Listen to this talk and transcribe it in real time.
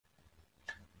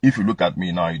If you look at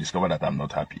me now, you discover that I'm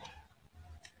not happy.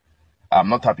 I'm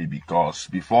not happy because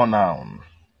before now,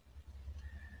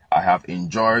 I have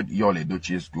enjoyed your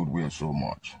Edochie's goodwill so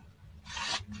much.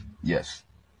 Yes.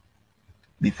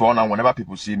 Before now, whenever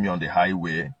people see me on the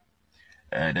highway,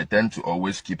 they tend to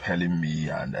always keep hailing me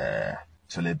and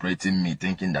celebrating me,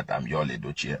 thinking that I'm your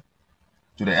Edochie.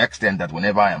 To the extent that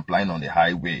whenever I am flying on the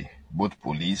highway, both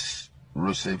police,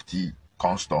 road safety,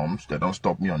 customs, they don't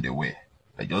stop me on the way.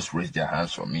 They just raise their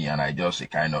hands for me, and I just a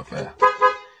kind of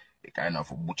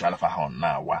buchalfa on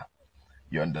now.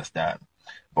 You understand?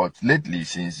 But lately,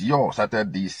 since you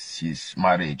started his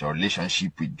marriage or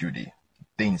relationship with Judy,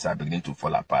 things are beginning to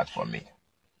fall apart for me.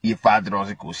 If I draw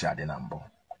the number,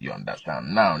 you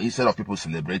understand? Now, instead of people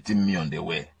celebrating me on the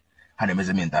way, and they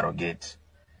make me interrogate,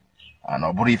 and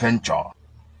I'll brief and chaw.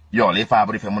 Y'all, if I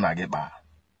brief and get back,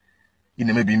 it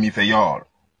may be me for y'all.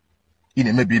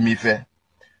 It may be me fair.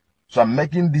 So I'm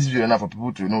making this video enough for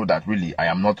people to know that really I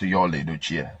am not your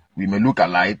Edochie. We may look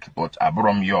alike, but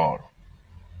I'm y'all.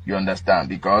 You understand?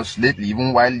 Because lately,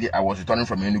 even while I was returning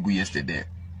from Enugu yesterday,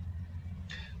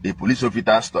 the police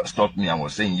officer stopped me and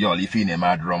was saying, y'all, if you're in a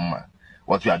mad room,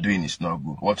 what you are doing is not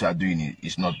good. What you are doing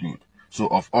is not good. So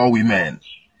of all women,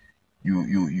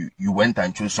 you went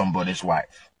and chose somebody's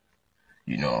wife.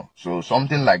 You know, so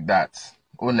something like that.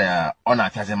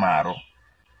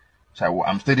 So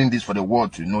I'm stating this for the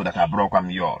world to know that I broke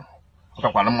y'all. As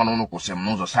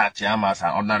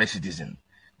an ordinary citizen,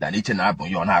 that each and every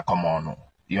you're not come on.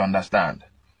 You understand?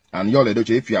 And y'all,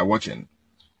 if you are watching,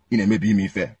 it may be me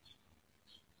fair.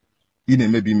 It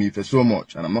may be me fair so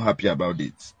much, and I'm not happy about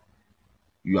it.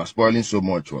 You are spoiling so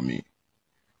much for me.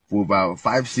 For about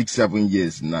 5, 6, 7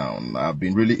 years now, I've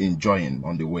been really enjoying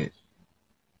on the way.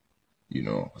 You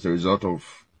know, as a result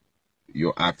of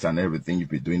your acts and everything you've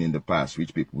been doing in the past,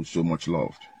 which people so much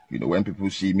loved. You know, when people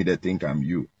see me, they think I'm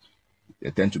you.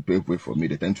 They tend to pave way for me.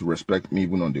 They tend to respect me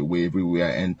even on the way, everywhere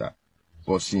I enter.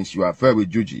 But since you are fair with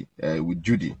Judy,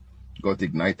 got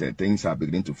ignited, things are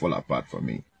beginning to fall apart for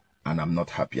me. And I'm not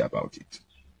happy about it.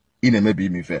 It may be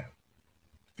me fair.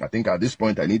 I think at this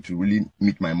point, I need to really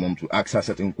meet my mom to ask her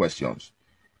certain questions.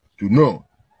 To know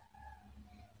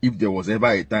if there was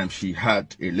ever a time she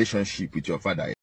had a relationship with your father.